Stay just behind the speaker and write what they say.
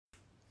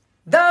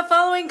The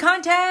following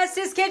contest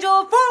is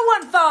scheduled for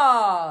one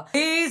fall.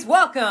 Please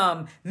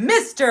welcome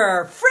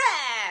Mr.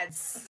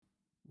 Frets.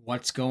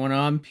 What's going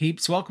on,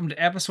 peeps? Welcome to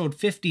episode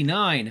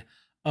 59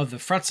 of the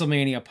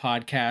Fretzelmania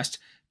podcast.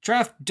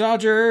 Draft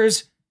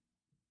Dodgers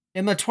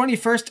in the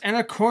 21st and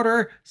a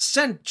quarter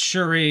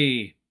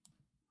century.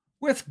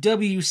 With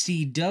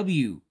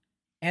WCW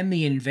and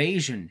the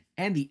Invasion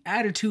and the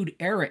Attitude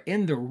Era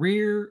in the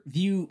rear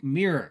view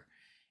mirror,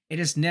 it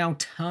is now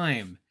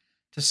time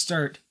to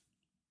start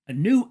a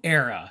new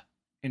era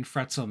in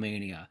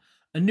Fretzelmania,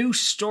 a new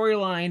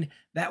storyline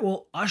that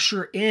will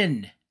usher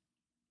in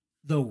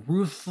the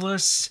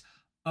Ruthless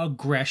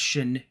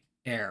Aggression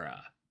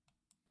era.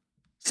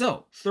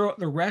 So, throughout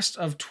the rest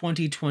of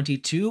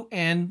 2022,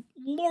 and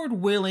Lord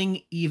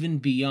willing, even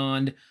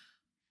beyond,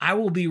 I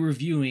will be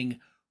reviewing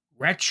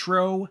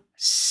retro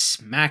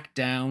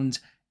SmackDowns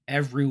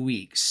every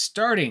week,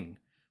 starting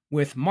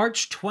with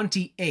March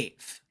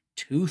 28th,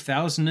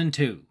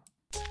 2002.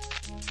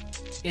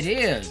 It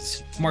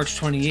is March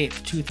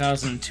 28th,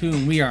 2002,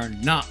 and we are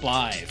not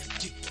live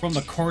from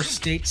the Core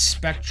State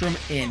Spectrum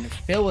in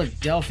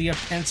Philadelphia,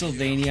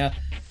 Pennsylvania,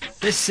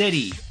 the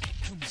city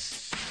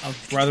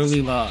of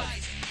brotherly love.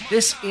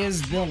 This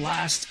is the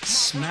last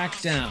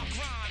SmackDown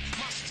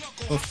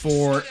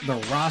before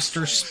the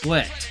roster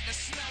split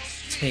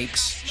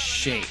takes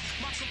shape.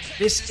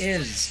 This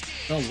is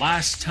the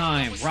last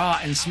time Raw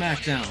and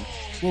SmackDown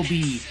will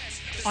be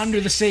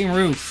under the same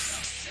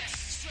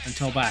roof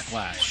until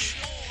Backlash.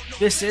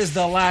 This is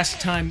the last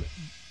time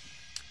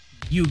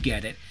you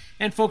get it.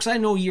 And folks, I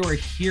know you are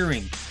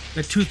hearing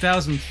the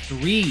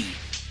 2003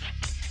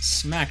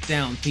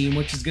 SmackDown theme,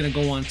 which is going to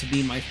go on to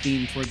be my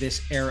theme for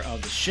this era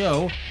of the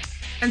show,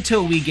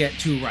 until we get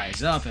to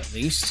Rise Up, at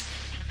least.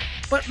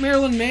 But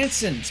Marilyn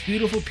Manson's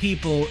Beautiful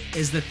People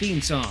is the theme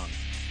song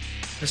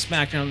for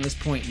SmackDown at this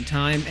point in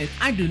time, and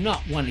I do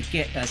not want to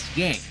get us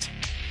yanked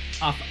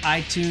off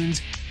iTunes,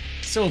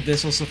 so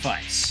this will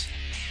suffice.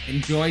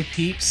 Enjoy,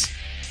 peeps.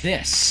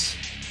 This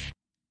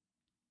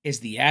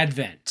is the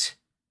advent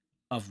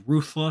of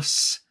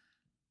Ruthless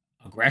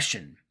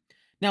Aggression.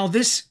 Now,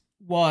 this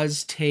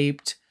was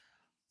taped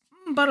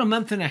about a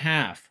month and a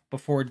half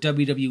before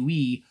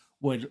WWE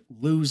would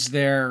lose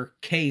their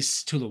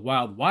case to the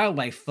Wild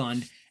Wildlife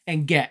Fund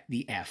and get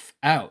the F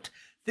out.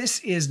 This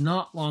is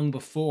not long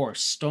before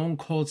Stone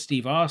Cold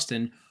Steve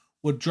Austin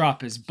would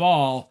drop his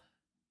ball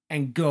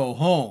and go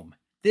home.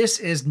 This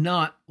is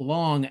not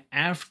long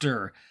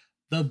after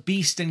the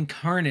Beast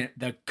Incarnate,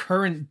 the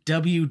current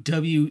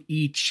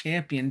WWE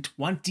champion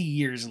 20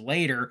 years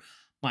later,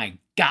 my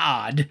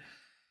God,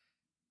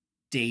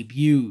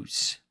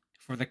 debuts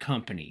for the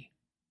company.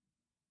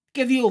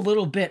 Give you a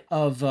little bit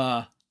of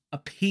a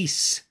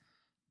piece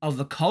of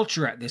the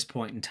culture at this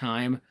point in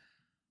time.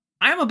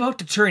 I'm about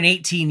to turn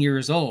 18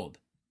 years old,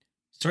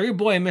 so your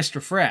boy Mr.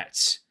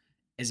 Frets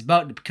is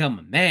about to become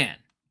a man.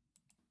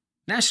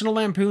 National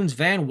Lampoon's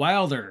Van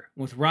Wilder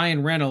with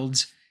Ryan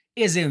Reynolds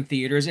is in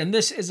theaters, and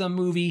this is a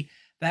movie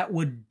that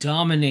would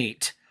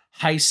dominate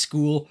high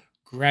school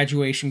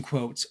graduation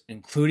quotes,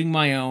 including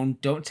my own.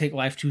 Don't take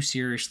life too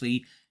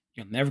seriously.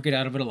 You'll never get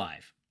out of it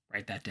alive.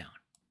 Write that down.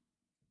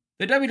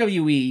 The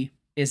WWE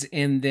is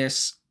in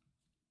this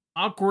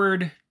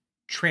awkward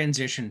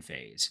transition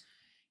phase.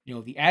 You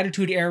know, the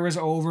Attitude Era is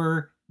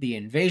over, the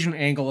Invasion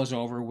angle is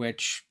over,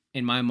 which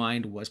in my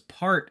mind was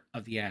part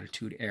of the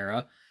Attitude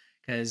Era,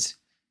 because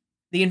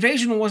the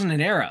Invasion wasn't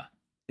an era.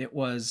 It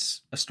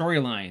was a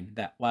storyline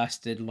that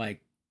lasted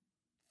like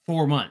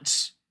 4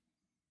 months.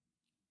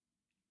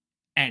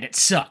 And it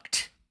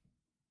sucked.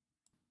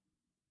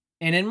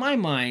 And in my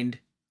mind,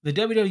 the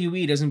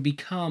WWE doesn't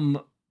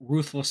become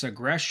Ruthless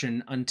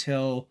Aggression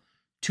until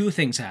two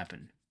things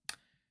happen.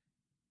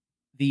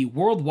 The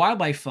World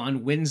Wildlife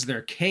Fund wins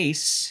their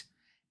case,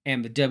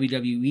 and the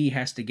WWE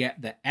has to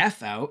get the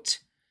F out.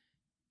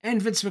 And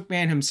Vince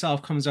McMahon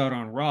himself comes out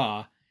on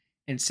Raw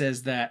and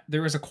says that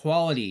there is a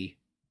quality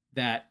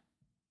that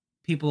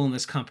people in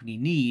this company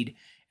need,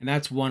 and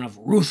that's one of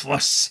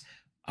ruthless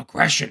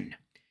aggression.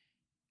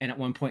 And at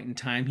one point in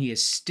time, he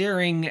is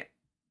staring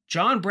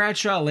John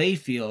Bradshaw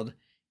Layfield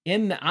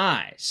in the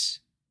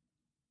eyes,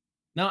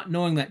 not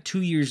knowing that 2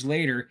 years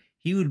later,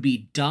 he would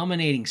be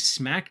dominating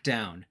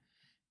SmackDown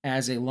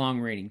as a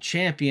long-reigning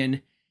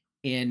champion.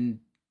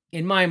 In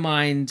my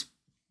mind,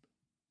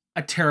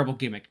 a terrible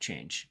gimmick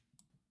change.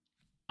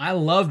 I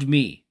loved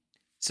me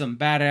some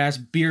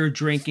badass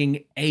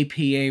beer-drinking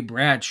APA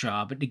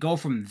Bradshaw, but to go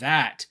from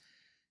that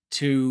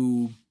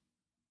to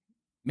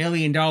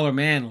Million Dollar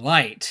Man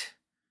Light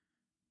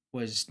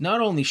was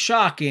not only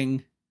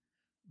shocking,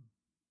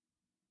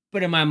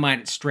 but in my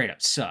mind it straight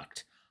up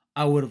sucked.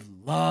 I would have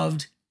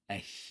loved a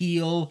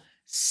heel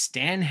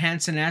Stan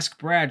Hansen-esque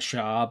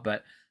Bradshaw,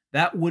 but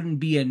that wouldn't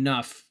be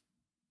enough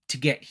to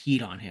get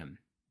heat on him.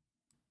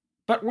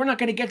 But we're not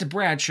going to get to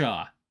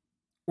Bradshaw,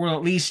 or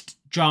at least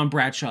John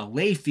Bradshaw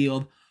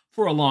Layfield,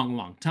 for a long,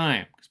 long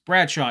time, because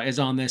Bradshaw is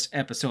on this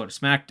episode of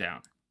SmackDown.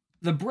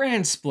 The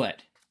brand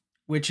split,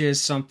 which is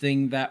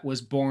something that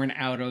was born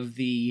out of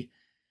the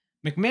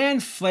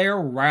McMahon-Flair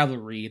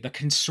rivalry, the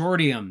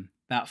consortium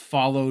that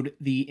followed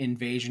the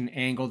invasion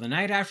angle the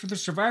night after the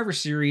Survivor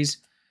Series,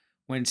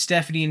 when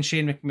Stephanie and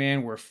Shane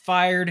McMahon were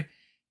fired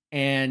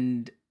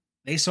and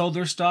they sold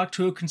their stock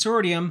to a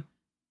consortium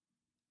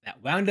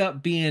that wound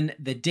up being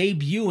the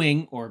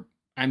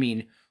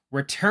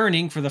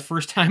returning for the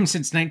first time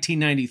since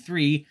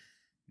 1993,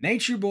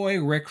 Nature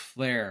Boy Ric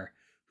Flair,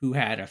 who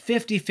had a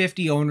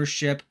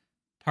 50-50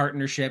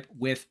 partnership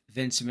with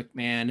Vince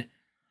McMahon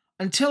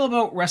until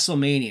about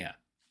WrestleMania.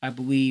 I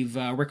believe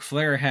Ric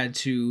Flair had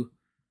to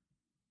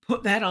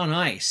put that on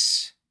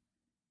ice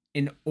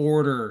in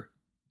order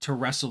to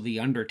wrestle The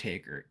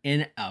Undertaker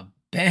in a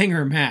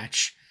banger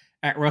match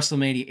at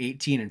WrestleMania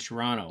 18 in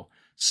Toronto.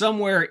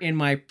 Somewhere in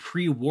my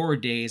pre-war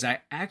days,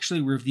 I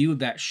actually reviewed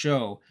that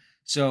show.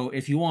 So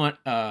if you want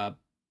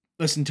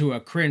listen to a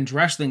cringe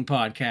wrestling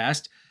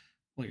podcast,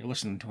 well, you're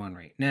listening to one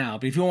right now.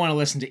 But if you want to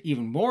listen to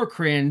even more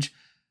cringe,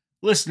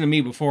 listen to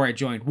me before I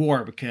joined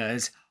war,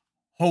 because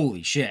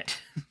holy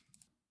shit.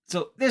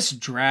 So this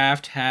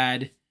draft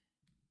had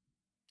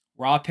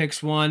Raw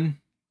Picks 1,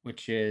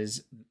 which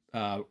is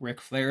Ric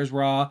Flair's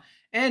Raw,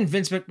 and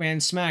Vince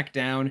McMahon's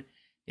SmackDown.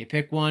 You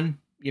pick one,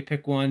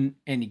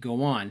 and you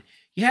go on.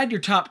 You had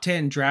your top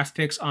 10 draft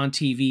picks on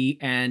TV,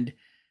 and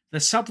the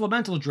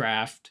supplemental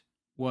draft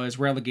was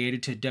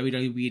relegated to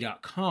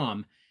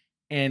WWE.com.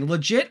 And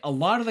legit, a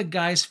lot of the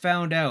guys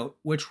found out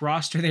which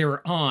roster they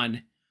were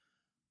on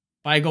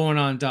by going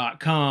on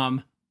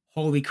 .com.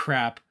 Holy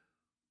crap,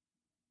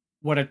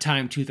 what a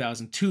time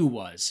 2002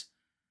 was.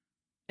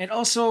 And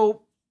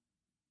also,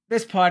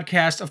 this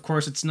podcast, of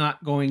course, it's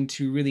not going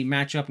to really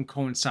match up and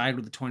coincide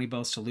with the 20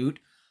 Bell Salute.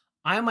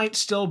 I might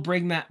still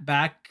bring that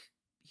back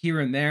here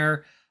and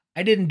there.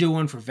 I didn't do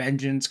one for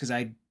Vengeance because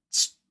I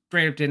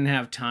straight up didn't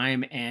have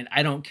time, and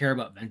I don't care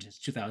about Vengeance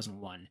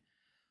 2001.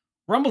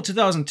 Rumble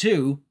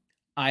 2002,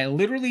 I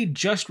literally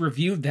just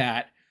reviewed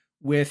that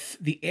with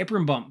the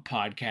Apron Bump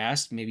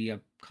podcast, maybe a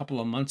couple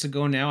of months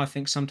ago now, I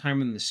think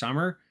sometime in the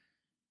summer.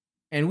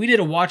 And we did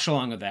a watch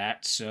along of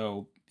that.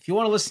 So if you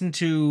want to listen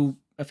to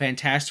a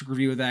fantastic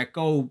review of that,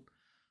 go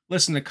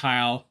listen to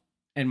Kyle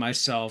and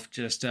myself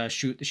just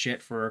shoot the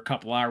shit for a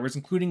couple hours,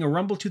 including a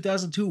Rumble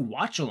 2002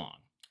 watch along.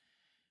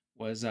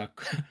 Was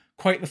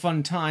quite the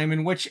fun time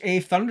in which a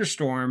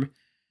thunderstorm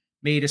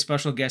made a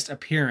special guest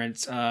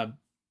appearance.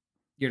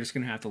 You're just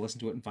going to have to listen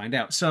to it and find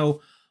out.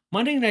 So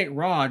Monday Night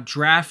Raw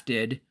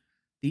drafted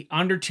The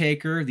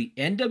Undertaker, the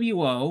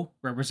NWO,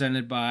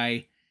 represented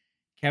by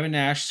Kevin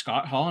Nash,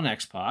 Scott Hall, and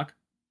X-Pac,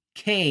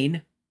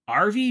 Kane,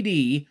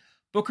 RVD,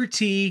 Booker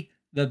T,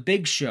 The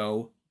Big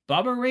Show,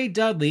 Bubba Ray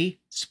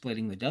Dudley,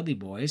 splitting the Dudley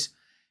Boys,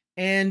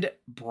 and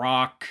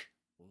Brock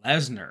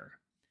Lesnar.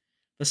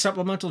 The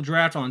supplemental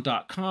draft on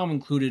 .com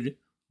included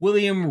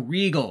William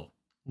Regal,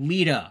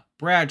 Lita,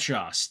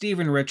 Bradshaw,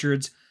 Steven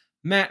Richards,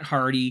 Matt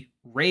Hardy,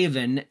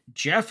 Raven,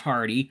 Jeff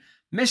Hardy,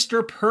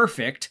 Mr.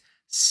 Perfect,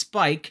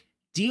 Spike,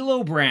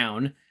 D'Lo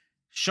Brown,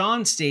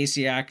 Sean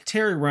Stasiak,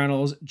 Terry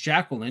Reynolds,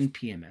 Jacqueline,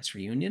 PMS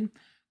Reunion,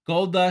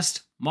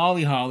 Goldust,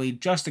 Molly Holly,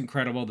 Just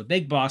Incredible, the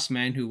Big Boss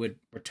Man, who would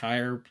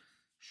retire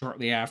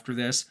shortly after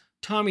this,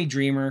 Tommy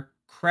Dreamer,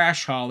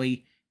 Crash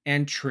Holly,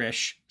 and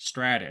Trish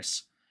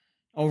Stratus.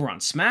 Over on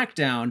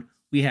SmackDown,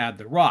 we had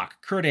The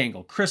Rock, Kurt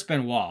Angle, Chris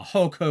Benoit,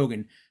 Hulk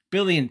Hogan,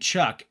 Billy and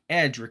Chuck,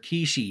 Edge,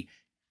 Rikishi,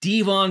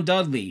 Devon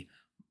Dudley,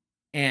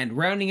 and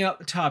rounding out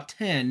the top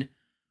 10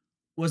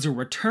 was a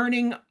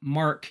returning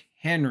Mark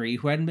Henry,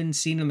 who hadn't been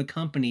seen in the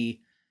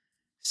company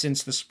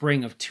since the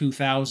spring of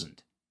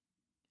 2000.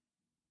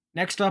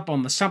 Next up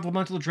on the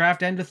supplemental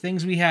draft end of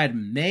things, we had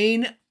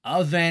Main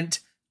Event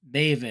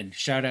Maven.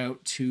 Shout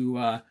out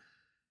to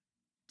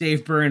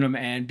Dave Burnham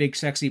and Big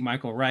Sexy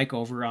Michael Reich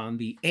over on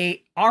the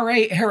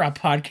RA Era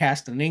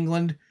podcast in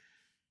England.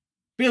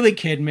 Billy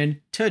Kidman,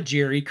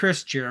 Tajiri,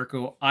 Chris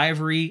Jericho,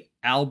 Ivory,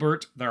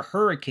 Albert, the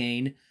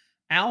Hurricane,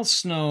 Al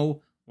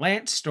Snow,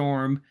 Lance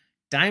Storm,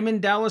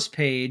 Diamond Dallas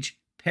Page,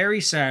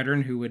 Perry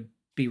Saturn, who would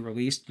be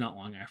released not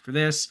long after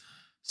this,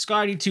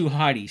 Scotty 2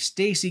 Hottie,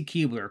 Stacy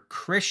Keibler,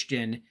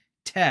 Christian,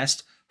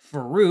 Test,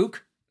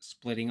 Farouk,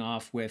 splitting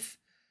off with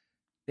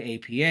the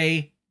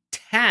APA,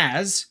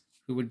 Taz,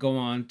 who would go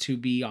on to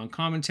be on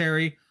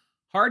commentary,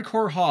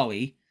 Hardcore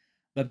Holly,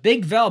 the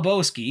Big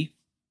Valboski.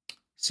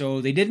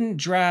 So they didn't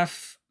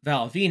draft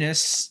Val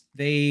Venus,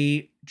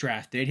 they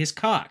drafted his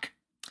cock.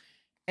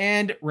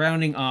 And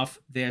rounding off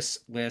this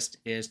list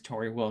is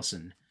Torrie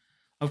Wilson.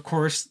 Of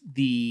course,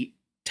 the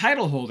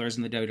title holders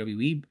in the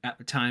WWE at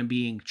the time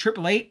being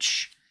Triple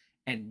H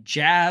and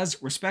Jazz,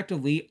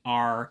 respectively,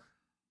 are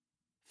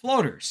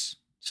floaters.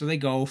 So they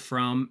go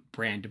from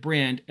brand to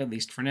brand, at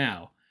least for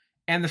now.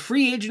 And the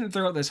free agent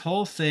throughout this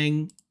whole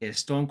thing is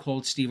Stone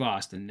Cold Steve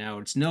Austin. Now,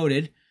 it's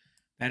noted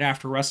that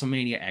after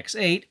WrestleMania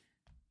X8,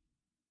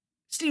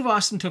 Steve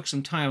Austin took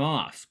some time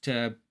off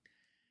to,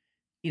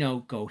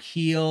 go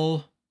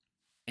heal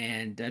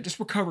and just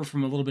recover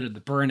from a little bit of the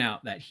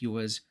burnout that he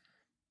was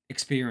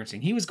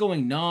experiencing. He was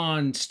going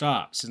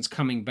non-stop since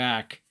coming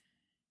back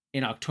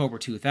in October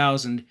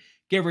 2000,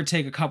 give or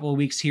take a couple of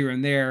weeks here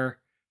and there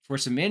for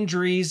some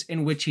injuries,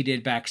 in which he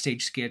did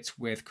backstage skits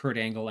with Kurt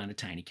Angle and a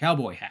tiny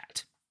cowboy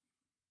hat.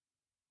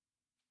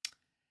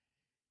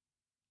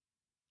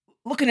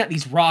 looking at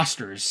these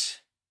rosters,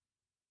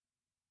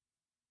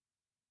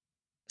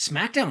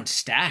 SmackDown's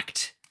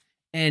stacked,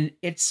 and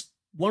it's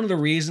one of the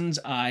reasons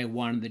I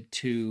wanted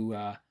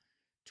to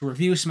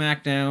review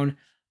SmackDown.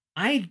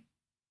 I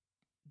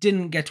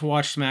didn't get to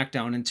watch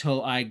SmackDown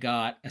until I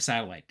got a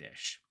satellite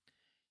dish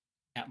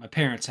at my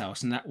parents'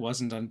 house, and that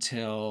wasn't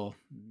until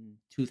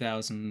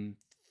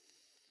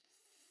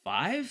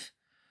 2005.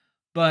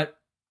 But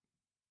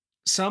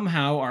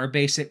somehow our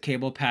basic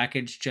cable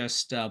package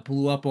just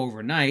blew up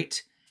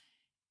overnight,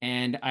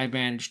 and I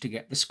managed to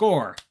get the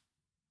Score,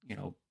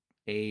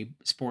 a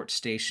sports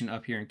station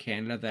up here in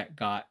Canada that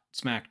got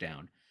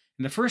SmackDown.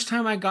 And the first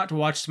time I got to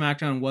watch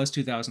SmackDown was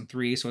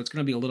 2003, so it's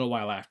going to be a little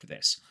while after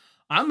this.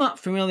 I'm not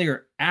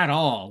familiar at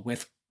all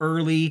with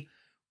early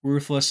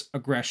Ruthless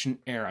Aggression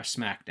era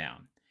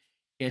SmackDown.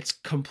 It's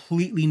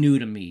completely new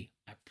to me.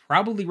 I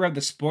probably read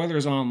the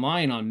spoilers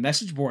online on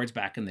message boards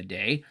back in the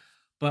day,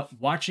 but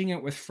watching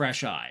it with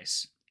fresh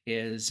eyes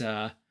is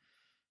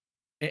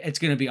it's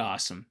going to be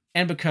awesome.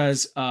 And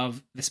because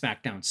of the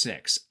SmackDown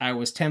 6, I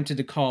was tempted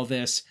to call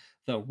this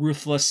the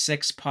Ruthless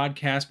 6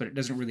 podcast, but it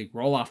doesn't really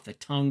roll off the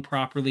tongue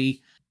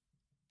properly.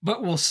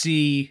 But we'll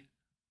see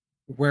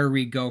where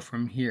we go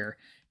from here.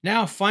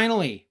 Now,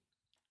 finally,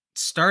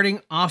 starting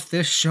off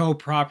this show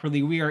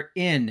properly, we are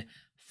in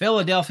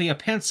Philadelphia,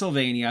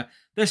 Pennsylvania,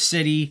 the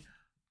city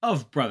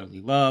of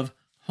brotherly love,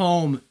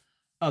 home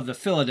of the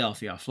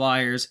Philadelphia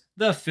Flyers,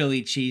 the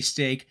Philly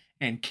cheesesteak,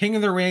 and King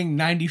of the Ring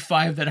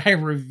 95 that I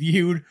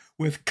reviewed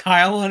with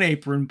Kyle on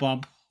Apron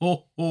Bump.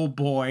 Oh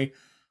boy,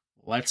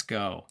 let's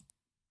go.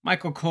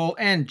 Michael Cole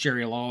and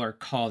Jerry Lawler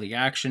call the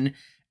action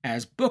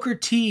as Booker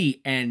T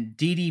and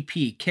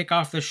DDP kick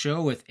off the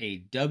show with a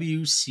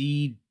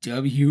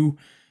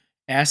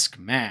WCW-esque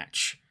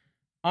match.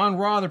 On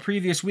Raw the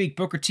previous week,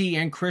 Booker T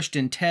and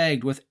Christian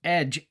tagged with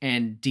Edge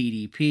and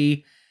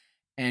DDP,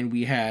 and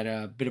we had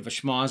a bit of a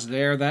schmoz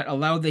there that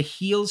allowed the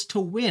heels to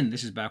win.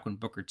 This is back when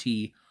Booker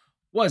T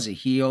was a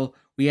heel.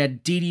 We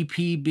had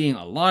DDP being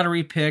a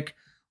lottery pick,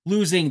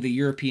 losing the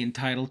European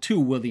title to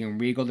William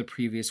Regal the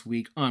previous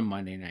week on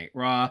Monday Night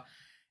Raw.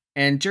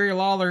 And Jerry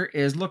Lawler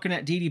is looking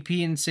at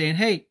DDP and saying,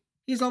 hey,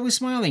 he's always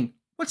smiling.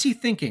 What's he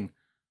thinking?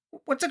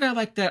 What's a guy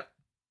like that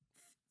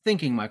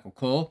thinking, Michael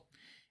Cole?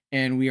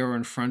 And we are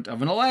in front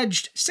of an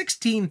alleged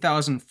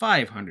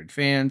 16,500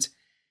 fans.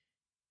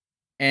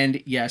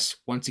 And yes,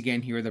 once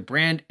again here, the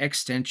brand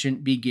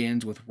extension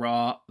begins with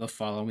Raw the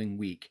following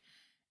week.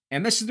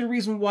 And this is the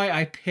reason why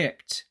I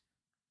picked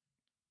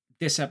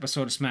this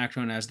episode of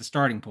SmackDown as the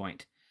starting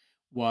point,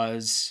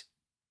 was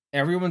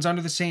everyone's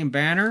under the same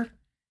banner.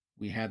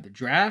 We had the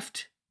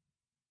draft.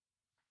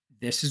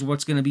 This is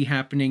what's going to be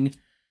happening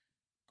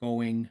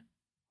going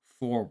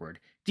forward.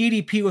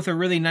 DDP with a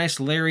really nice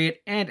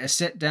lariat and a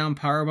sit-down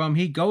powerbomb.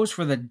 He goes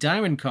for the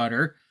Diamond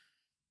Cutter.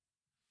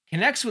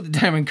 Connects with the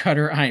Diamond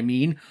Cutter, I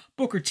mean.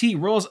 Booker T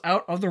rolls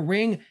out of the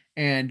ring,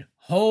 and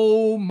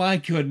oh my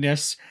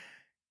goodness,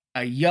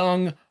 a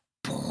young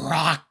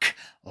Brock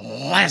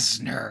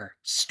Lesnar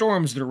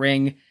storms the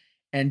ring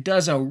and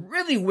does a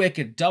really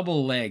wicked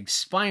double-leg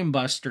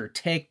spinebuster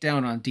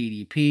takedown on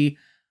DDP,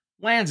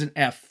 lands an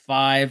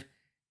F5,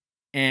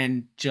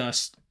 and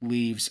just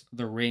leaves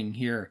the ring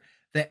here.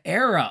 The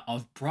era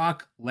of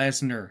Brock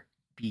Lesnar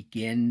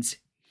begins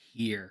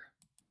here.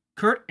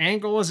 Kurt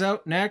Angle is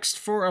out next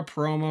for a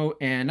promo,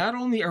 and not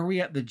only are we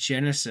at the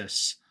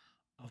genesis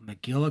of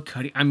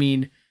McGillicuddy, I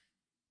mean,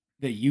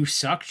 the You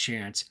Suck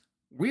chants,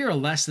 we are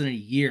less than a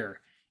year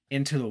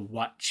into the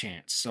What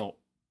chants, so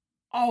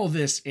all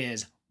this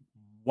is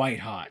white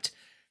hot.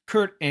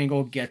 Kurt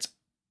Angle gets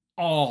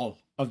all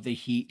of the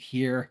heat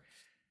here.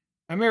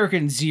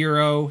 American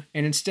Zero,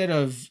 and instead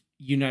of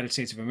United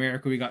States of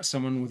America, we got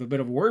someone with a bit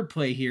of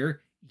wordplay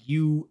here.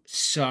 You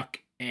Suck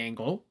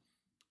Angle.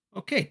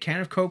 Okay,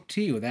 can of Coke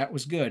to you. That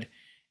was good.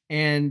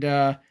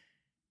 And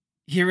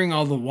hearing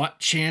all the What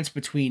chants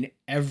between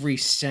every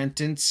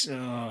sentence.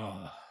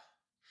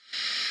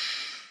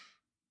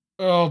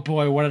 Oh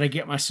boy, what did I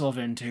get myself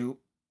into?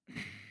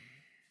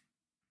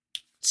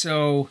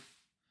 So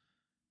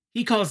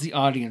he calls the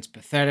audience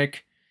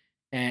pathetic,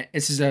 and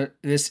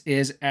this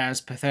is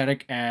as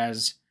pathetic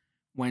as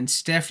when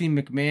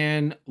Stephanie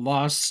McMahon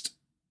lost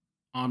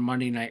on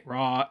Monday Night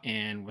Raw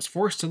and was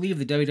forced to leave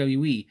the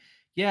WWE.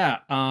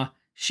 Yeah,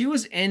 she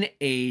was in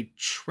a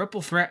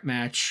triple threat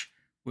match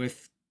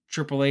with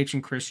Triple H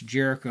and Chris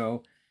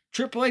Jericho.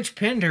 Triple H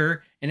pinned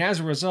her, and as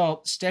a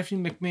result,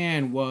 Stephanie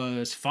McMahon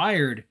was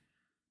fired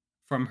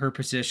from her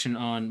position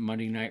on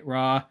Monday Night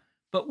Raw,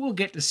 but we'll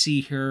get to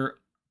see her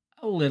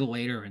a little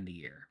later in the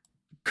year.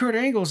 Kurt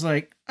Angle's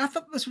like, I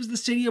thought this was the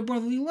city of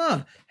brotherly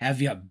love.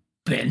 Have you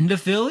been to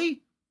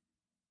Philly?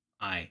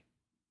 I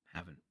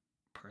haven't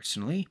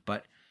personally,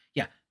 but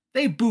yeah,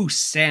 they boo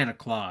Santa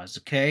Claus,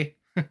 okay?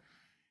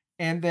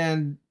 And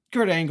then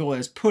Kurt Angle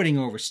is putting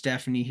over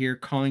Stephanie here,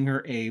 calling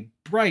her a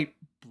bright,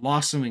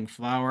 blossoming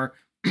flower.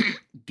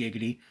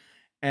 Giggity.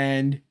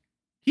 And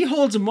he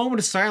holds a moment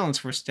of silence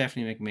for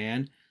Stephanie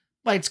McMahon.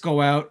 Lights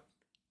go out.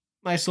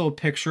 Nice little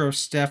picture of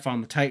Steph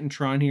on the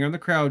Titantron here, and the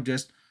crowd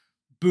just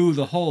boo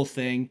the whole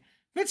thing.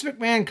 Vince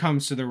McMahon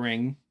comes to the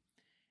ring,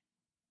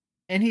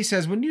 and he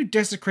says, when you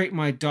desecrate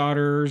my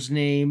daughter's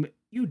name,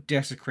 you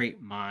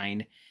desecrate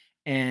mine.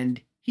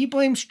 And he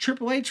blames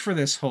Triple H for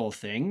this whole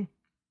thing.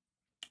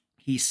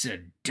 He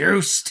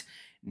seduced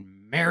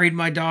and married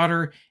my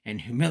daughter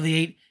and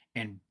humiliate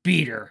and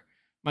beat her.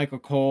 Michael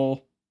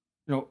Cole,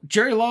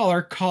 Jerry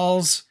Lawler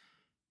calls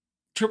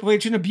Triple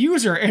H an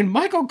abuser, and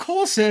Michael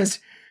Cole says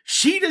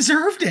she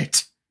deserved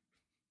it.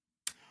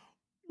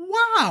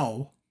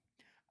 Wow.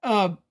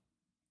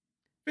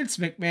 Vince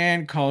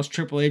McMahon calls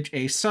Triple H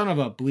a son of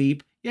a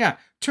bleep. Yeah,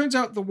 turns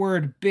out the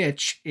word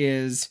bitch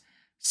is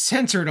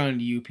censored on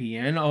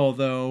UPN,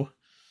 although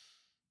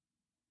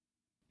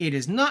it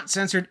is not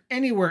censored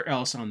anywhere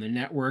else on the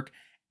network,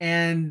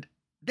 and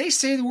they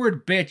say the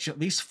word bitch at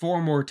least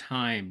 4 more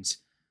times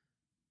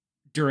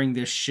during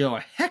this show.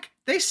 Heck,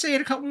 they say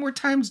it a couple more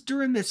times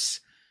during this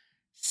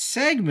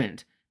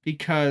segment,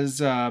 because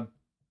Vince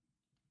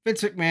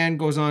McMahon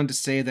goes on to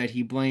say that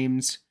he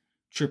blames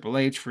Triple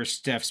H for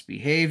Steph's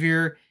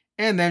behavior,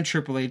 and then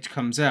Triple H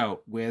comes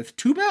out with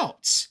 2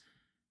 belts.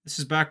 This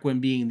is back when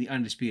being the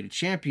undisputed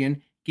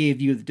champion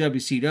gave you the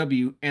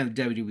WCW and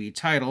the WWE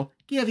title,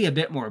 gave you a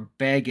bit more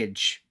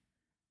baggage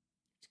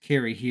to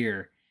carry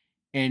here.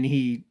 And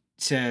he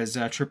says,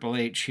 Triple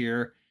H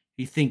here,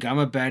 you think I'm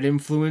a bad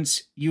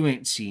influence? You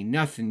ain't seen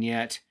nothing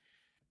yet.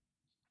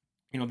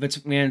 Vince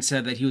McMahon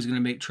said that he was going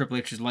to make Triple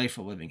H's life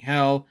a living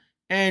hell,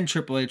 and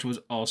Triple H was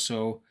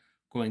also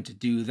going to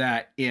do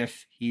that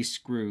if he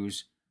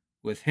screws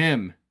with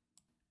him.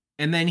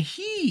 And then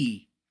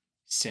he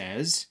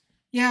says,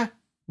 yeah,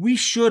 we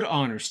should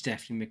honor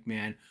Stephanie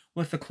McMahon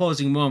with the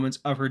closing moments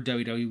of her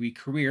WWE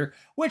career,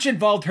 which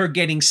involved her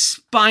getting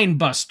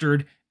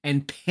spine-bustered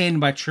and pinned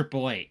by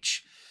Triple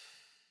H.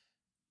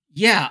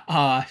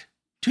 Yeah,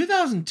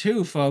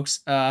 2002,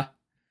 folks,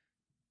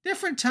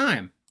 different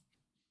time.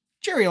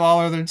 Jerry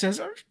Lawler then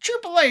says,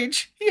 Triple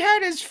H, he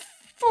had his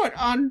foot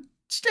on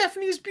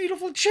Stephanie's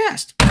beautiful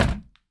chest.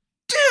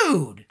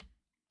 Dude!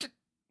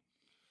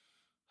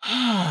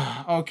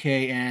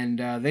 Okay, and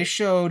they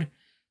showed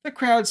the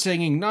crowd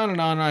singing na na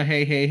na na,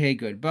 hey hey hey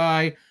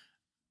goodbye.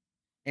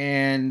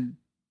 And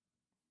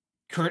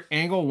Kurt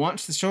Angle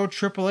wants to show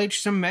Triple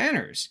H some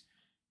manners.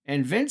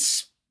 And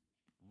Vince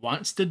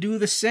wants to do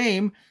the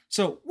same,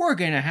 so we're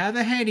going to have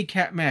a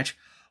handicap match.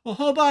 Well,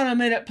 hold on a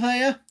minute,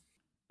 playa.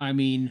 I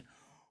mean,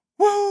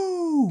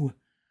 woo!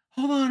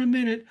 Hold on a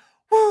minute.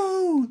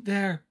 Woo!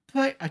 There.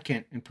 Play. I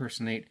can't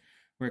impersonate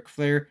Ric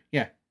Flair.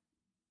 Yeah.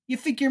 You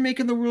think you're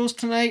making the rules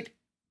tonight?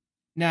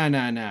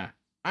 Nah.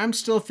 I'm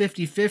still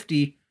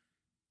 50-50,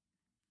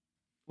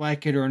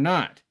 like it or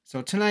not.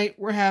 So tonight,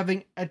 we're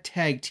having a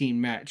tag team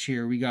match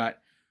here. We got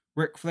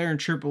Ric Flair and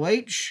Triple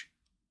H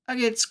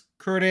against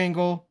Kurt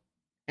Angle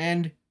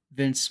and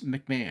Vince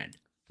McMahon.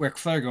 Ric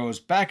Flair goes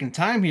back in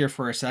time here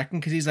for a second,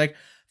 because he's like,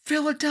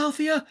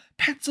 Philadelphia,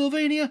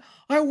 Pennsylvania,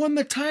 I won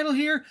the title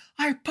here.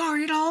 I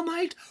partied all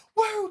night.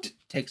 Woo!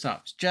 Takes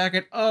off his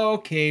jacket.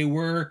 Okay,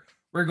 we're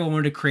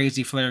going to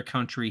crazy Flair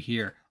country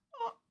here.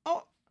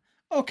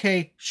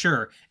 Okay,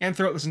 sure. And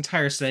throughout this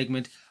entire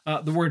segment,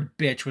 the word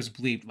bitch was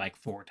bleeped like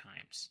 4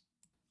 times.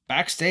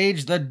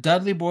 Backstage, the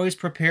Dudley Boys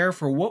prepare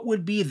for what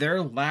would be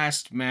their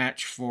last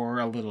match for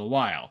a little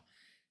while.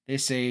 They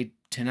say,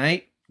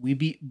 tonight, we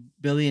beat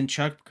Billy and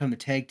Chuck, become the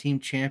tag team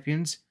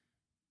champions,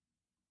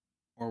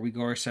 or we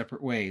go our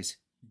separate ways.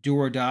 Do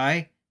or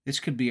die, this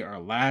could be our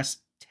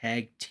last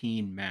tag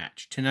team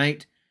match.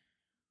 Tonight,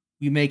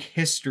 we make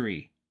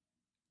history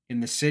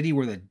in the city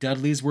where the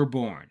Dudleys were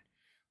born.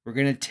 We're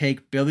going to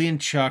take Billy and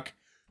Chuck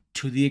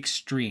to the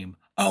extreme.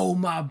 Oh,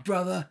 my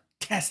brother,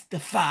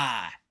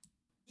 testify.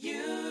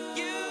 You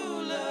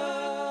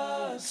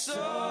look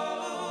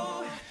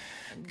so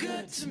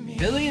good to me.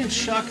 Billy and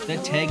Chuck, the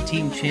tag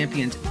team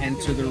champions,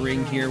 enter the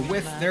ring here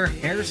with their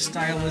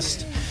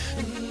hairstylist,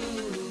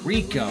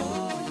 Rico.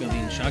 Billy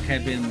and Chuck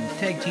had been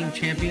tag team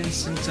champions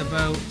since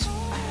about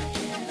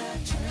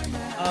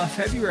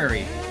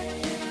February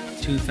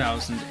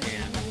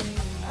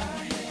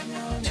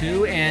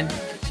 2002, and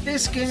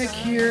this gimmick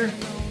here,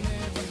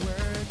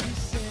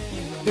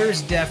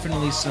 there's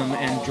definitely some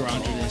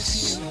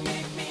androgynous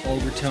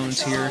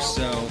overtones here,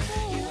 so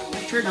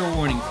trigger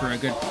warning for a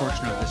good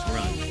portion of this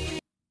run.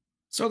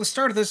 So the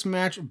start of this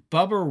match,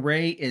 Bubba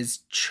Ray is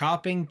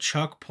chopping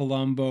Chuck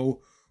Palumbo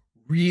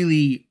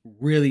really,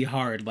 really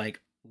hard,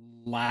 like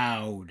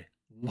loud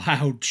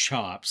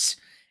chops.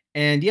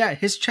 And yeah,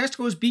 his chest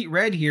goes beat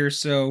red here,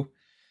 so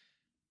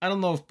I don't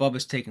know if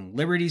Bubba's taking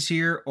liberties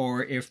here,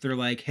 or if they're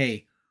like,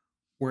 hey,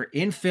 we're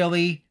in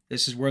Philly.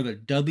 This is where the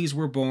Dudleys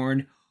were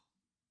born.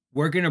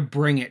 We're going to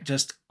bring it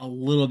just a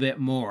little bit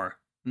more.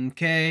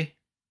 Okay?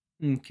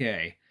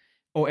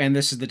 Oh, and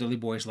this is the Dudley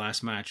Boys'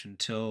 last match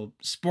until,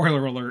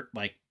 spoiler alert,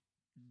 like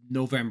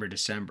November,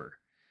 December.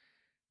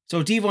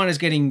 So Devon is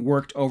getting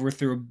worked over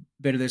through a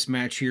bit of this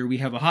match here. We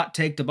have a hot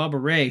take to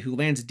Bubba Ray, who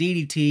lands a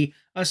DDT,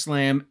 a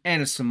slam,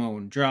 and a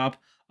Samoan drop.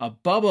 A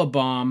Bubba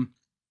bomb.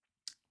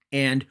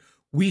 And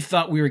we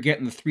thought we were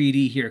getting the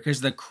 3D here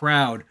because the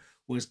crowd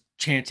was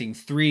chanting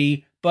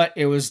 3, but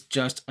it was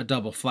just a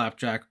double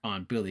flapjack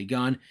on Billy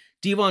Gunn.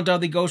 Devon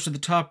Dudley goes to the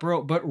top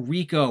rope, but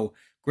Rico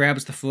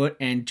grabs the foot,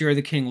 and Jerry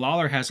the King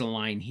Lawler has a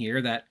line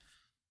here that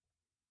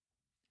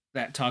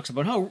talks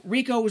about how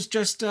Rico was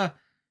just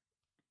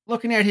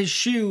looking at his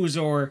shoes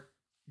or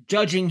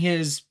judging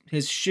his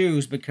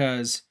shoes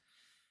because,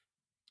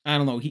 I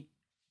don't know,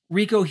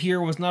 Rico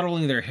here was not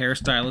only their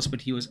hairstylist,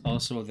 but he was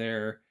also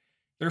their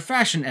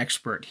fashion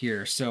expert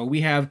here. So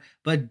we have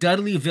the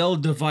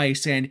Dudleyville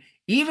device, and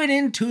even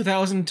in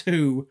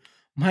 2002,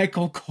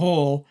 Michael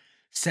Cole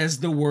says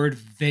the word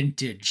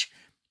vintage.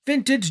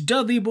 Vintage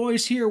Dudley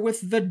Boys here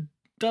with the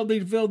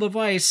Dudleyville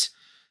device.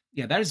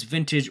 Yeah, that is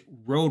vintage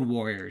Road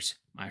Warriors,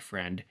 my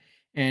friend.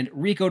 And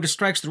Rico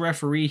strikes the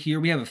referee here.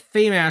 We have a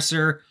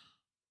Faymaster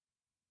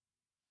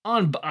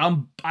on,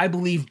 I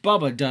believe,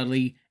 Bubba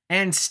Dudley,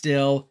 and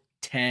still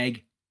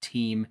tag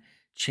team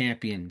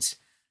champions.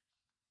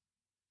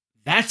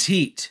 That's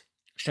heat.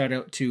 Shout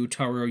out to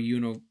Taro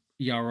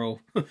Yaro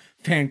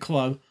fan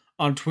club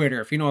on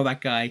Twitter. If you know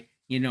that guy,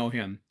 you know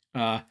him.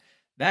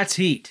 That's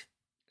heat,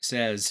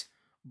 says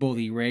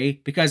Bully Ray.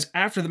 Because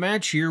after the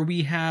match here,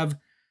 we have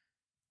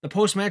the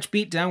post-match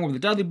beatdown where the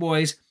Dudley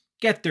Boys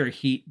get their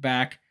heat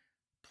back,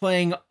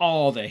 playing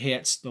all the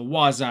hits, the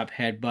Wazop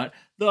headbutt,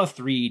 the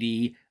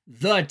 3D,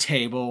 the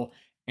table,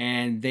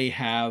 and they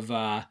have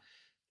a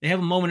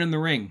moment in the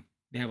ring.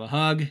 They have a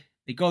hug.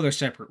 They go their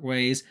separate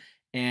ways,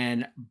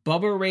 and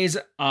Bubba Ray's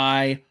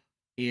eye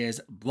is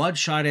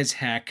bloodshot as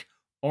heck,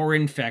 or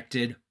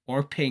infected,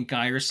 or pink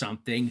eye, or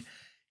something.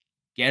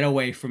 Get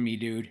away from me,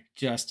 dude.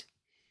 Just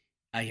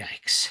a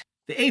yikes.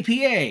 The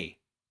APA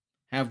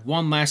have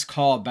one last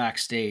call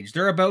backstage.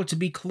 They're about to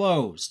be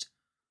closed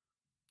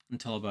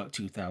until about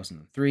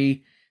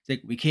 2003. It's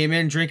like, we came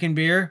in drinking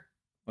beer,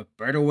 what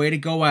better way to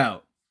go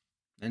out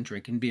than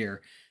drinking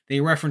beer?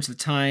 They reference the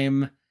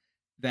time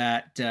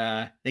that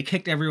they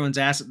kicked everyone's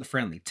ass at the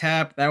Friendly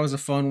Tap. That was a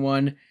fun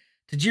one.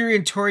 Tajiri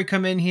and Tori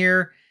come in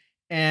here,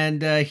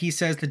 and he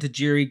says to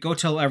Tajiri, go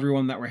tell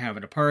everyone that we're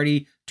having a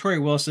party. Tori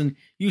Wilson,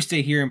 you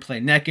stay here and play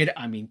naked.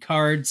 I mean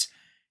cards.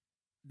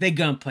 They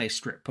gonna play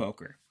strip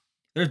poker.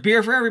 There's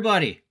beer for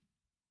everybody.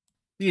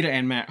 Lita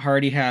and Matt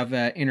Hardy have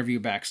an interview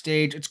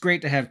backstage. It's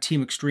great to have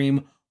Team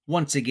Extreme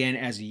once again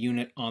as a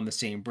unit on the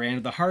same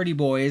brand. The Hardy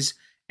Boys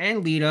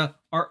and Lita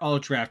are all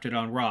drafted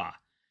on Raw.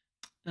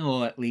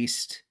 Well, at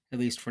least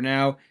for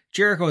now.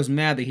 Jericho is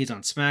mad that he's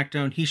on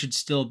SmackDown. He should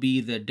still be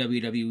the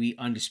WWE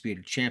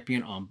Undisputed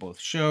Champion on both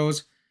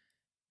shows.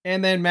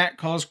 And then Matt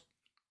calls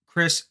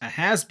Chris a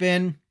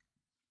has-been,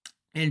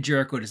 and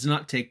Jericho does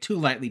not take too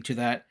lightly to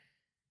that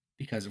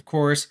because, of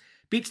course,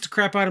 beats the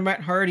crap out of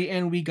Matt Hardy,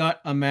 and we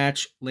got a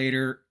match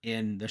later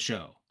in the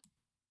show.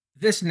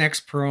 This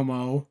next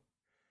promo,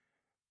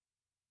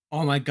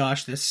 oh my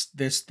gosh,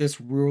 this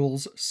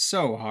rules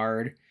so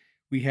hard.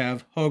 We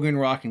have Hogan,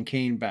 Rock, and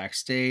Kane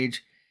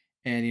backstage,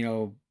 and you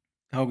know,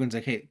 Hogan's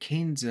like, hey,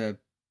 Kane's he's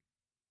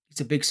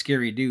a big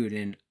scary dude,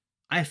 and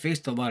I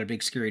faced a lot of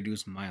big scary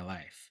dudes in my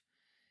life.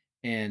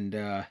 And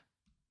The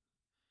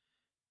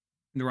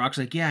Rock's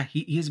like, yeah,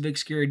 he's a big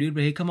scary dude,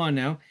 but hey, come on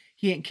now.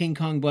 He ain't King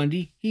Kong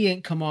Bundy. He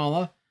ain't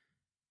Kamala.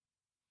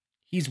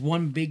 He's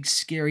one big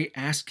scary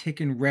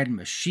ass-kicking red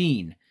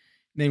machine.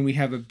 Then we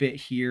have a bit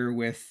here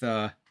with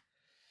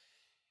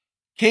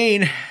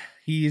Kane.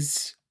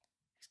 He's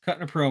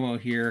cutting a promo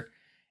here,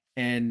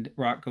 and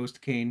Rock goes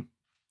to Kane.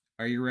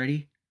 Are you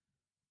ready?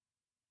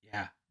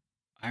 Yeah,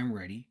 I'm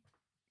ready.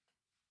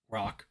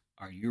 Rock,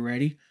 are you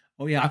ready?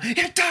 Oh yeah,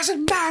 it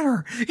doesn't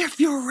matter if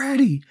you're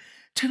ready.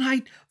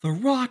 Tonight, The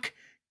Rock,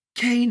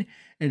 Kane,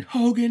 and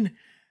Hogan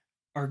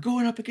are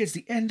going up against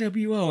the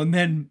NWO, and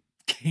then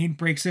Kane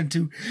breaks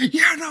into,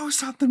 you know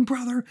something,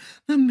 brother?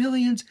 The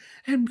millions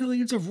and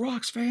millions of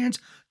Rock's fans,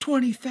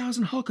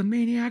 20,000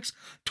 Hulkamaniacs,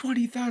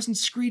 20,000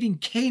 screaming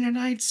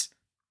Canaanites.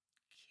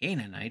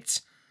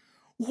 Canaanites?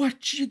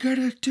 What you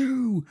gonna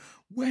do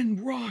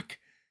when Rock,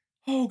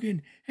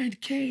 Hogan, and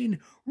Kane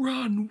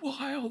run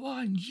wild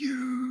on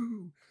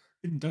you?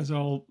 And does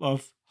all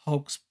of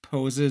Hulk's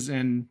poses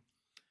and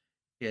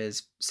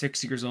is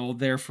 6 years old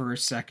there for a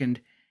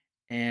second,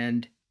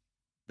 and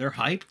they're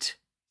hyped.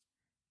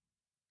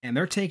 And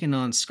they're taking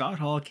on Scott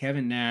Hall,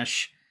 Kevin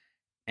Nash,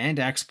 and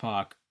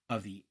X-Pac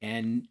of the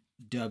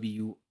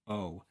NWO.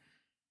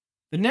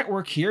 The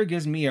network here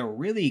gives me a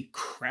really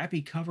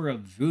crappy cover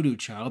of Voodoo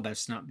Child.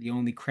 That's not the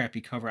only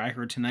crappy cover I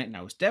heard tonight, and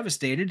I was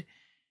devastated.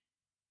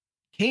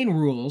 Kane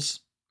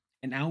rules,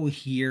 and I will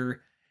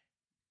hear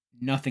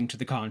nothing to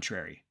the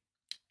contrary.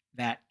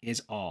 That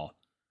is all.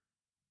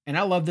 And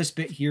I love this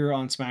bit here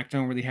on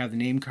SmackDown where they have the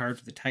name card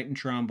for the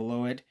Titantron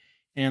below it.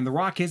 And The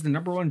Rock is the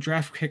 #1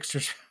 draft pick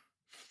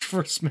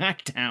for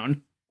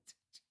SmackDown.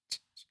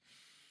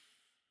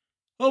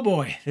 Oh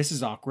boy, this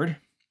is awkward.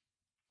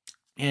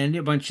 And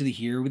a bunch of the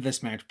here with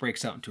this match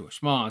breaks out into a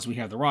schmoz. We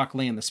have The Rock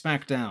laying the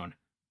SmackDown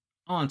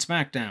on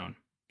SmackDown.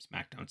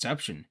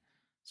 SmackDownception.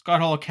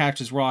 Scott Hall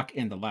catches Rock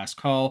in the last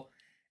call,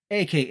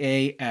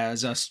 aka,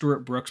 as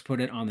Stuart Brooks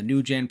put it on the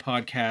New Gen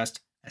podcast,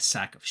 a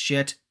sack of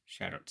shit.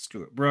 Shout out to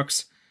Stuart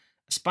Brooks.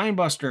 A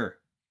spinebuster.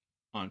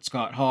 on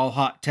Scott Hall.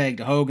 Hot tag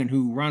to Hogan,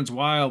 who runs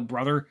wild,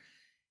 brother.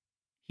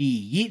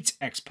 He yeets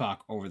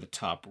X-Pac over the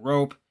top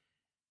rope.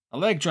 A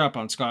leg drop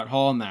on Scott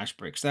Hall. Nash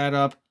breaks that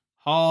up.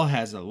 Hall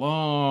has a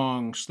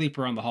long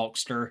sleeper on the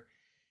Hulkster,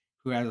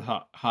 who has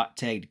a hot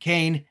tag to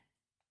Kane.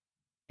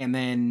 And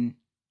then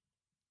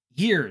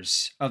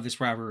years of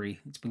this rivalry.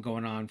 It's been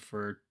going on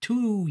for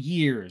 2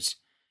 years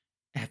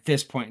at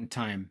this point in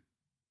time,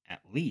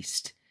 at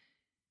least.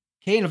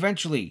 Kane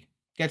eventually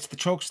gets the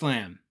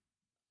chokeslam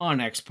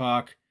on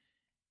X-Pac,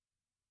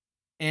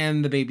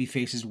 and the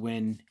babyfaces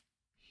win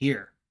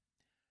here.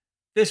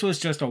 This was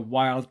just a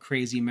wild,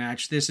 crazy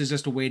match. This is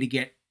just a way to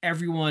get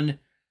everyone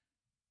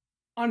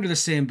under the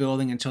same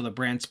building until the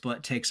brand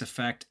split takes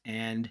effect,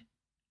 and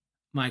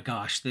my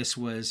gosh, it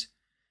was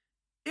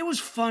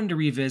fun to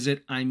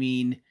revisit. I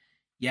mean,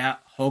 yeah,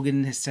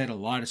 Hogan has said a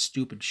lot of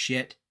stupid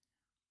shit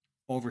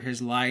over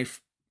his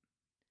life,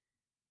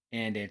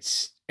 and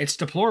it's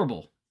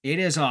deplorable. It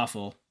is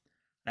awful.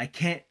 I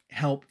can't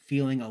help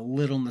feeling a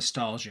little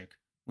nostalgic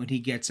when he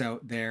gets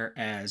out there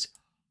as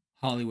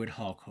Hollywood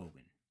Hulk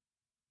Hogan.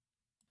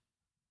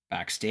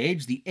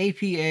 Backstage, the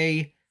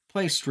APA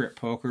play strip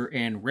poker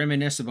and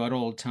reminisce about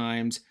old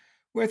times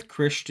with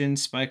Christian,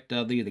 Spike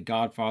Dudley, The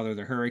Godfather,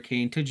 The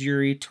Hurricane,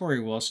 Tajiri,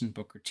 Tori Wilson,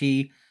 Booker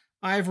T,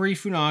 Ivory,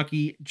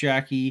 Funaki,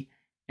 Jackie,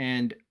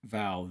 and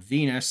Val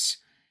Venus.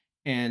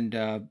 And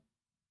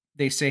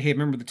they say, hey,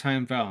 remember the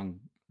time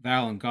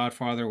Val and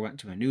Godfather went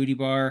to a nudie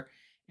bar?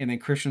 And then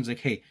Christian's like,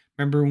 hey,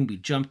 remember when we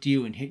jumped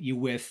you and hit you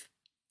with...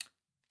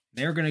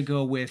 They're going to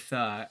go with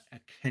a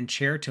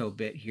concerto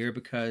bit here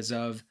because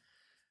of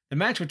the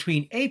match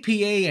between APA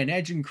and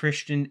Edge and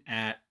Christian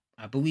at,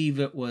 I believe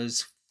it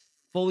was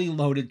Fully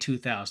Loaded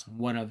 2000,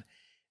 one of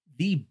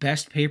the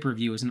best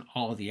pay-per-views in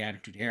all of the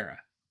Attitude Era.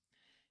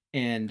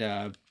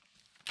 And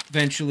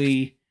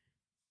eventually,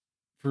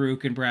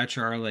 Farouk and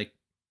Bradshaw are like,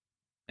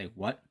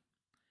 what?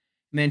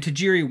 And then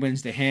Tajiri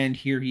wins the hand.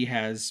 Here he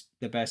has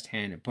the best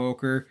hand in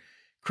poker.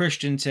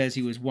 Christian says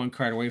he was one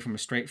card away from a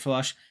straight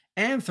flush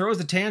and throws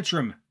a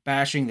tantrum,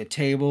 bashing the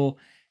table.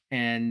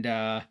 And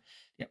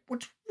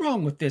what's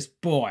wrong with this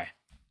boy?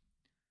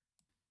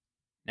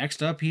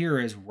 Next up here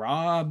is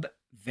Rob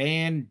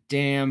Van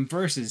Dam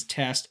versus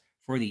Test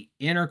for the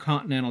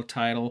Intercontinental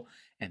title.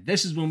 And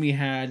this is when we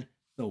had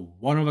the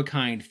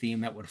one-of-a-kind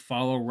theme that would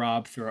follow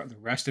Rob throughout the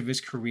rest of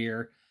his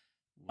career.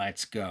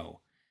 Let's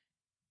go.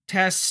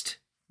 Test,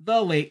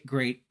 the late,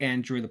 great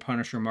Andrew the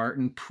Punisher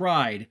Martin,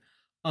 pride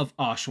of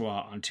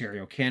Oshawa,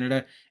 Ontario,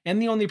 Canada.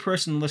 And the only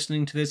person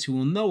listening to this who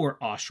will know where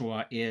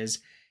Oshawa is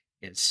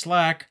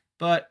Slack,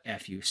 but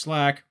F you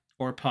Slack,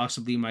 or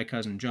possibly my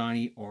cousin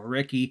Johnny or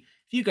Ricky.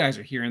 If you guys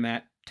are hearing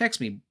that,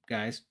 text me,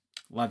 guys.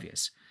 Love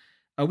yous.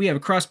 We have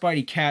a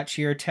crossbody catch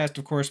here. Test,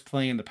 of course,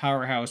 playing the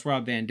powerhouse.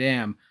 Rob Van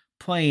Dam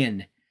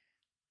playing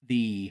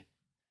the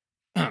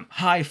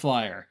high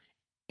flyer.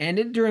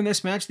 And during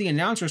this match, the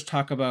announcers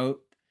talk about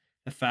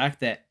the fact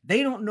that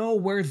they don't know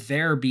where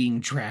they're being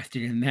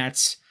drafted, and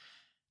that's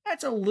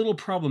a little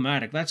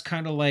problematic. That's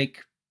kind of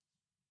like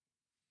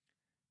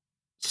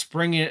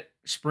springing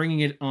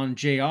it on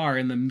JR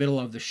in the middle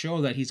of the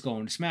show that he's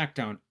going to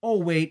SmackDown. Oh,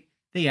 wait,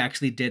 they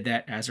actually did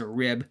that as a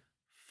rib.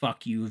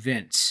 Fuck you,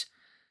 Vince.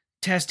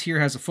 Test here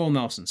has a full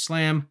Nelson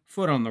slam.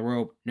 Foot on the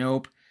rope.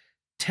 Nope.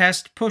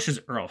 Test pushes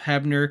Earl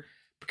Hebner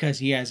because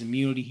he has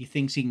immunity. He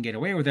thinks he can get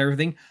away with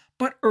everything.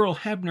 But Earl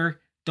Hebner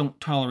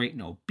don't tolerate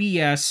no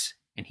BS,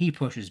 and he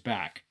pushes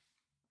back.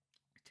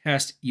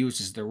 Test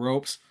uses the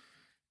ropes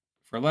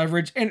for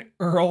leverage, and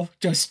Earl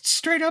just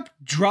straight up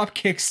drop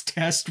kicks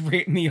Test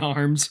right in the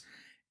arms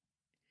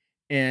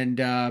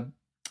and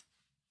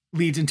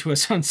leads into a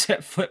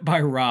sunset flip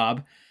by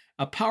Rob.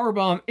 A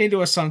powerbomb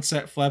into a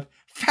sunset flip.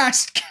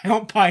 Fast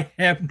count by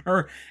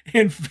Hebner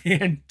and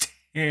Van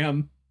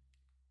Dam.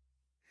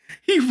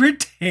 He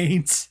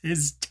retains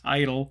his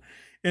title.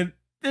 And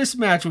this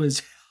match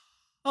was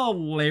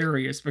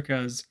hilarious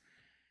because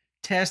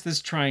Test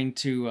is trying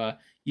to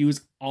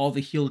use all the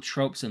heel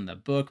tropes in the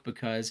book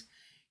because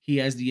he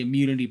has the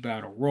immunity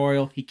battle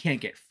royal. He can't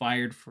get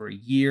fired for a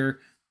year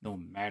no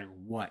matter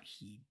what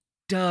he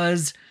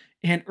does.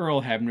 And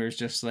Earl Hebner is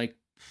just like,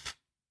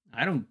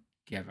 I don't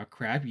give a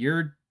crap.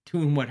 You're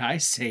doing what I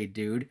say,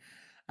 dude.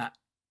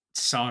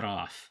 Sawed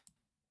off.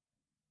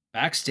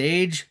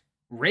 Backstage,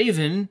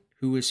 Raven,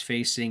 who is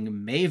facing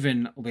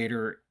Maven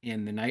later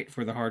in the night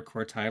for the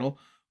hardcore title,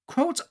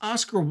 quotes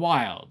Oscar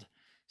Wilde,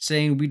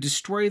 saying, "We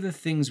destroy the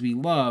things we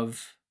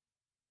love,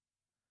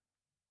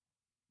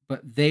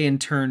 but they in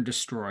turn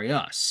destroy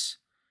us."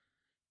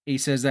 He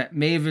says that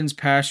Maven's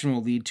passion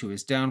will lead to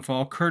his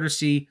downfall,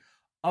 courtesy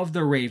of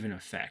the Raven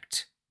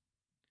effect.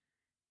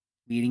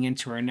 Leading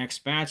into our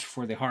next match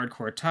for the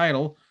hardcore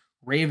title,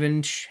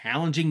 Raven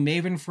challenging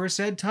Maven for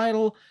said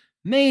title.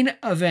 Main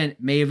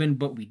event Maven,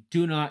 but we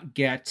do not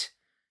get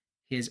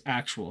his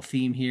actual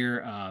theme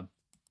here.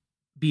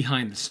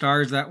 Behind the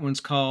Stars, that one's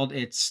called.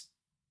 It's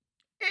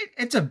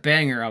a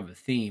banger of a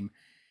theme.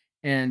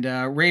 And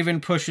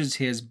Raven pushes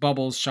his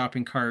Bubbles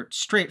shopping cart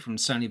straight from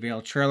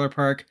Sunnyvale Trailer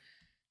Park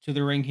to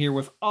the ring here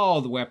with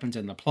all the weapons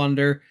and the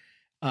plunder.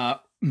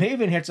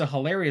 Maven hits a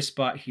hilarious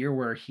spot here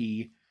where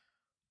he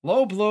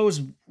low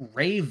blows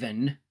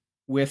Raven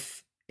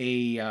with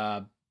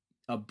a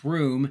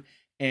broom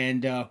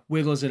and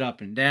wiggles it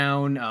up and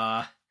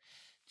down.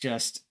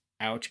 Just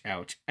ouch,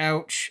 ouch,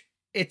 ouch.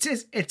 It's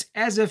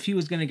as if he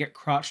was going to get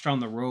crotched on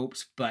the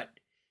ropes, but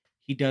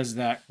he does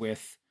that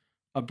with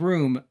a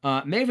broom.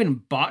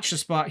 Maven botched a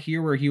spot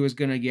here where he was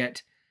going to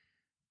get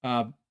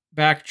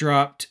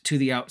backdropped to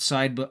the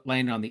outside but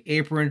land on the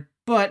apron,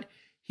 but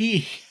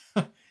he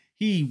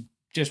he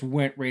just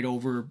went right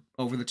over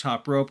the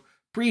top rope.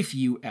 Brief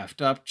 "you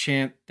effed up"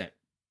 chant that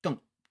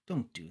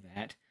don't do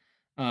that.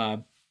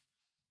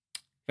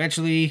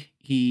 Eventually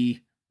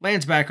he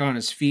lands back on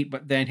his feet,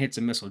 but then hits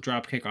a missile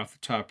dropkick off the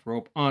top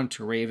rope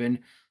onto Raven.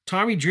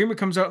 Tommy Dreamer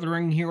comes out of the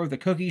ring here with a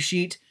cookie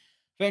sheet.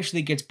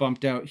 Eventually gets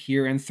bumped out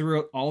here, and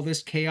throughout all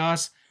this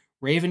chaos,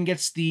 Raven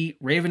gets the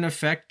Raven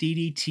Effect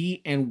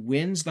DDT and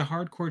wins the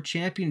Hardcore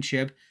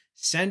Championship,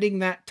 sending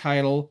that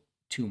title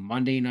to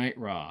Monday Night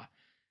Raw.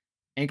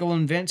 Angle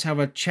and Vince have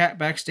a chat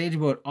backstage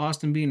about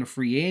Austin being a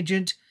free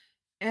agent,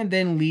 and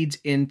then leads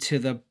into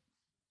the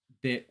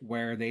bit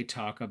where they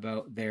talk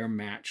about their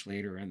match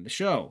later in the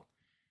show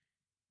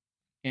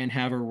and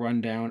have a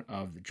rundown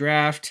of the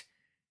draft.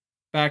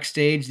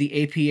 Backstage,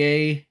 the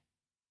APA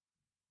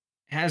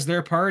has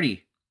their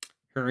party.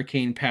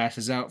 Hurricane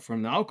passes out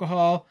from the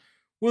alcohol.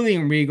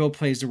 William Regal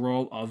plays the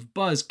role of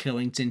Buzz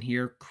Killington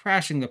here,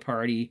 crashing the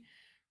party,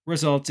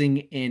 resulting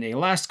in a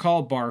last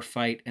call bar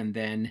fight, and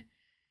then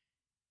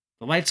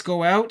the lights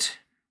go out.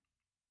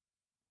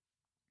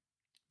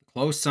 The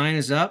closed sign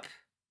is up.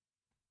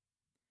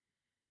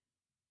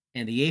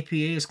 And the APA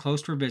is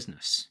closed for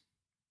business.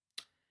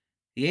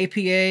 The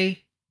APA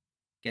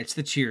gets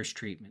the cheers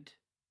treatment.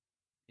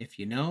 If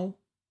you know,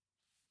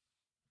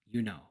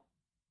 you know.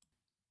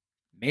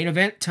 Main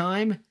event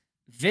time,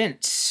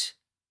 Vince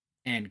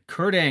and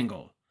Kurt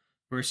Angle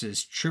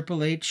versus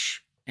Triple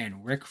H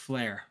and Ric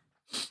Flair.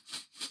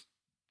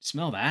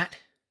 Smell that?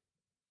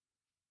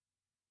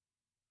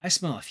 I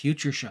smell a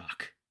future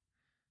shock.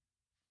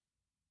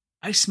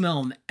 I smell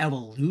an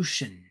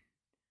evolution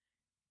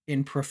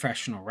in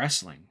professional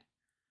wrestling,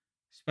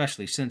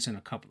 especially since in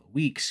a couple of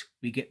weeks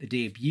we get the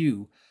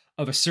debut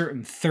of a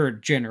certain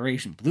third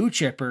generation blue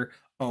chipper.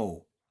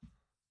 Oh,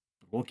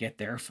 we'll get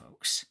there,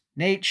 folks.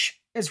 Nate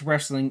is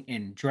wrestling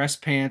in dress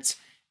pants,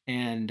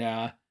 and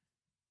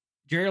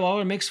Jerry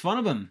Lawler makes fun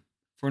of him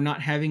for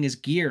not having his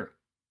gear.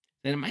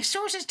 Then my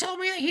sources told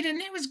me that he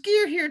didn't have his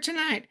gear here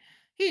tonight.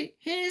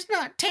 He's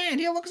not tanned.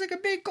 He looks like a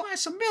big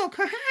glass of milk.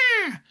 Ha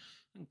ha!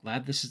 I'm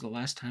glad this is the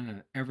last time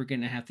I'm ever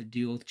going to have to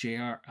deal with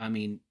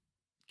King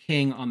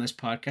on this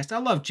podcast. I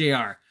love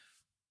JR.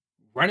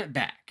 Run it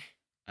back.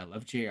 I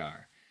love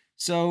JR.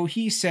 So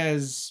he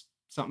says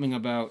something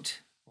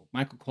about,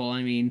 Michael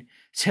Cole,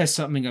 says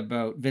something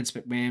about Vince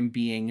McMahon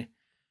being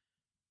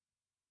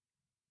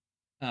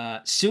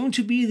soon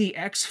to be the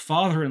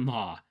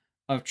ex-father-in-law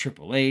of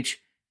Triple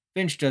H.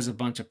 Vince does a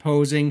bunch of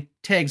posing,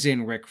 tags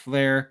in Ric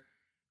Flair,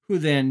 who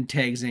then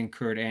tags in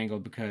Kurt Angle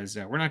because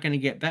we're not going to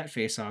get that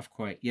face-off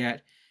quite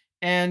yet.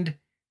 And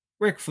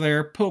Ric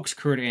Flair pokes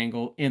Kurt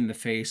Angle in the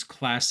face.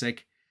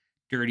 Classic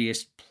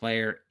dirtiest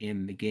player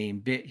in the game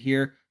bit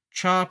here.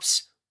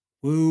 Chops,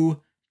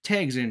 woo,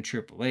 tags in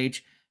Triple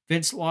H.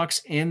 Vince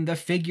locks in the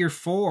figure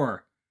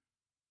four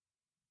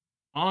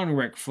on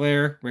Ric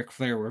Flair. Ric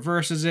Flair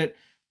reverses it,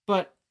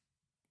 but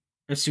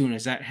as soon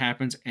as that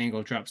happens,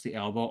 Angle drops the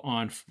elbow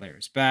on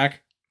Flair's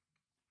back.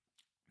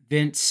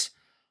 Vince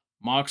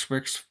mocks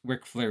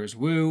Ric Flair's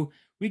woo.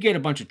 We get a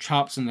bunch of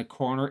chops in the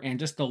corner, and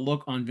just the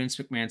look on Vince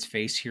McMahon's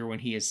face here when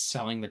he is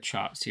selling the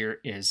chops here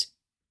is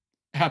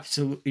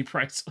absolutely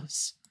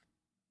priceless.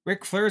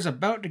 Ric Flair is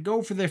about to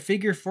go for the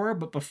figure four,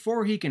 but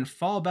before he can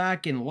fall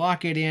back and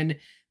lock it in,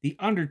 The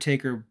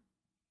Undertaker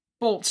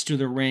bolts to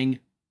the ring,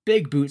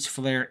 big boots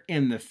Flair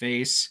in the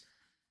face.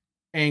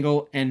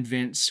 Angle and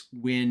Vince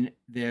win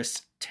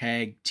this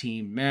tag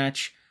team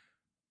match.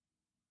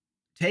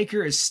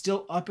 Taker is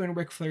still up in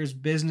Ric Flair's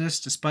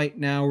business, despite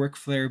now Ric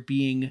Flair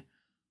being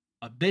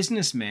a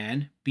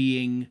businessman,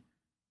 being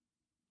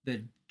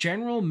the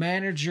general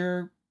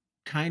manager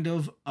kind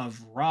of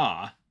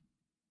Raw,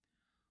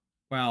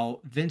 while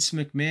Vince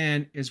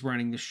McMahon is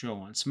running the show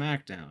on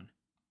SmackDown.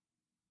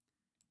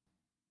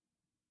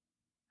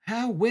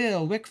 How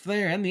will Ric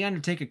Flair and The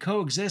Undertaker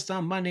coexist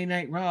on Monday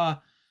Night Raw?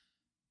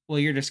 Well,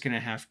 you're just going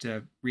to have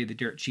to read the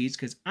dirt sheets,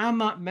 because I'm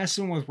not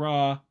messing with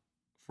Raw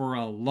for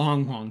a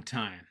long, long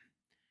time.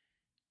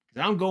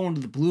 Because I'm going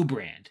to the blue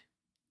brand.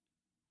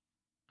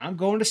 I'm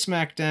going to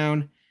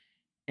SmackDown,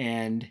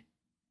 and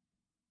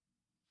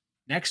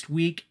next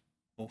week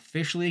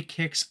officially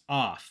kicks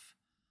off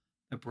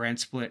the brand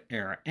split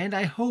era. And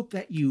I hope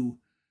that you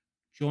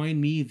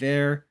join me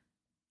there.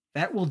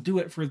 That will do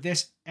it for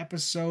this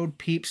episode,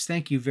 peeps.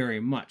 Thank you very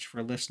much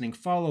for listening.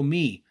 Follow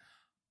me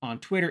on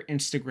Twitter,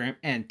 Instagram,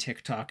 and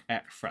TikTok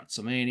at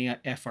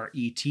Fretzlemania,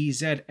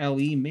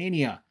 Fretzle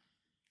Mania.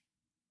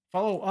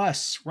 Follow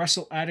us,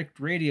 Wrestle Addict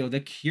Radio,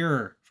 the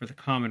cure for the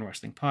common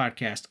wrestling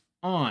podcast,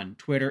 on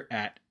Twitter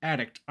at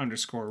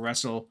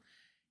addict_wrestle.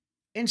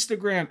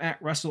 Instagram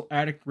at Wrestle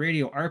Addict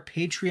Radio, our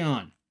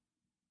Patreon,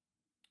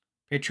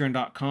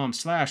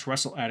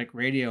 patreon.com/Wrestle Addict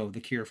Radio, the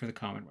cure for the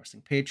common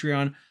wrestling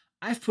Patreon.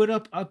 I've put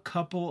up a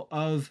couple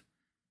of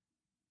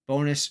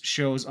bonus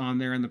shows on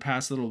there in the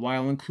past little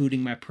while,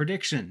 including my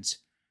predictions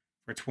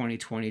for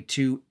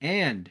 2022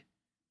 and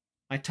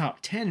my top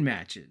 10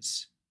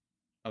 matches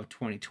of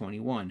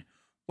 2021.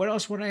 What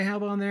else would I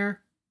have on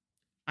there?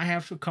 I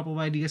have a couple of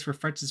ideas for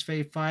Fretz's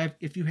Fave 5.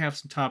 If you have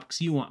some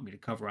topics you want me to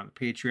cover on the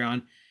Patreon,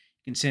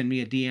 you can send me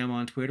a DM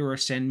on Twitter or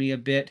send me a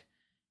bit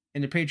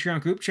in the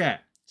Patreon group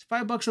chat. It's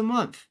 $5 a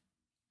month.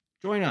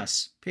 Join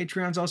us.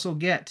 Patreons also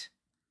get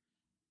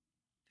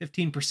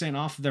 15%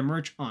 off of their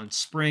merch on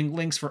spring.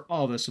 Links for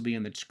all this will be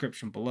in the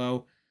description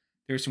below.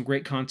 There's some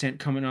great content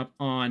coming up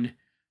on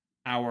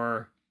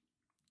our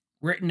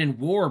Written in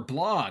War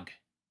blog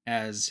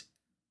as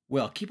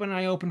well. Keep an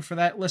eye open for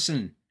that.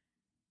 Listen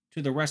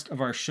to the rest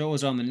of our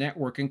shows on the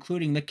network,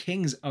 including the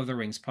Kings of the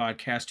Rings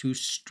podcast, who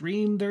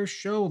stream their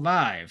show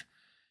live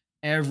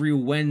every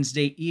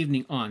Wednesday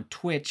evening on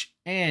Twitch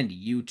and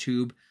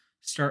YouTube,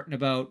 starting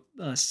about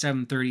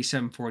 7:30,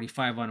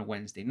 7:45 on a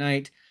Wednesday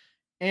night.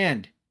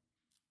 And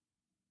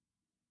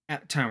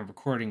at the time of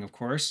recording, of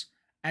course,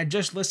 I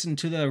just listened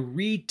to the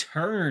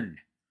return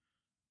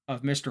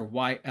of Mr.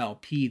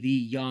 YLP, the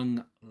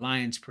Young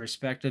Lions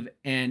Perspective,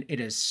 and it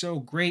is so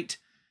great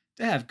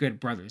to have good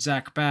brother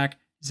Zach back.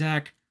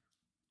 Zach,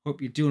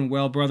 hope you're doing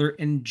well, brother.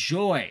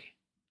 Enjoy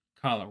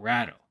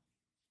Colorado.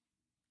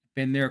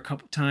 Been there a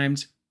couple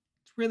times.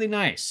 It's really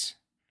nice.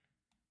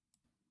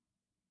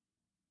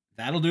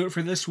 That'll do it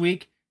for this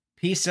week.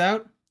 Peace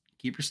out.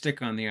 Keep your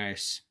stick on the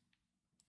ice.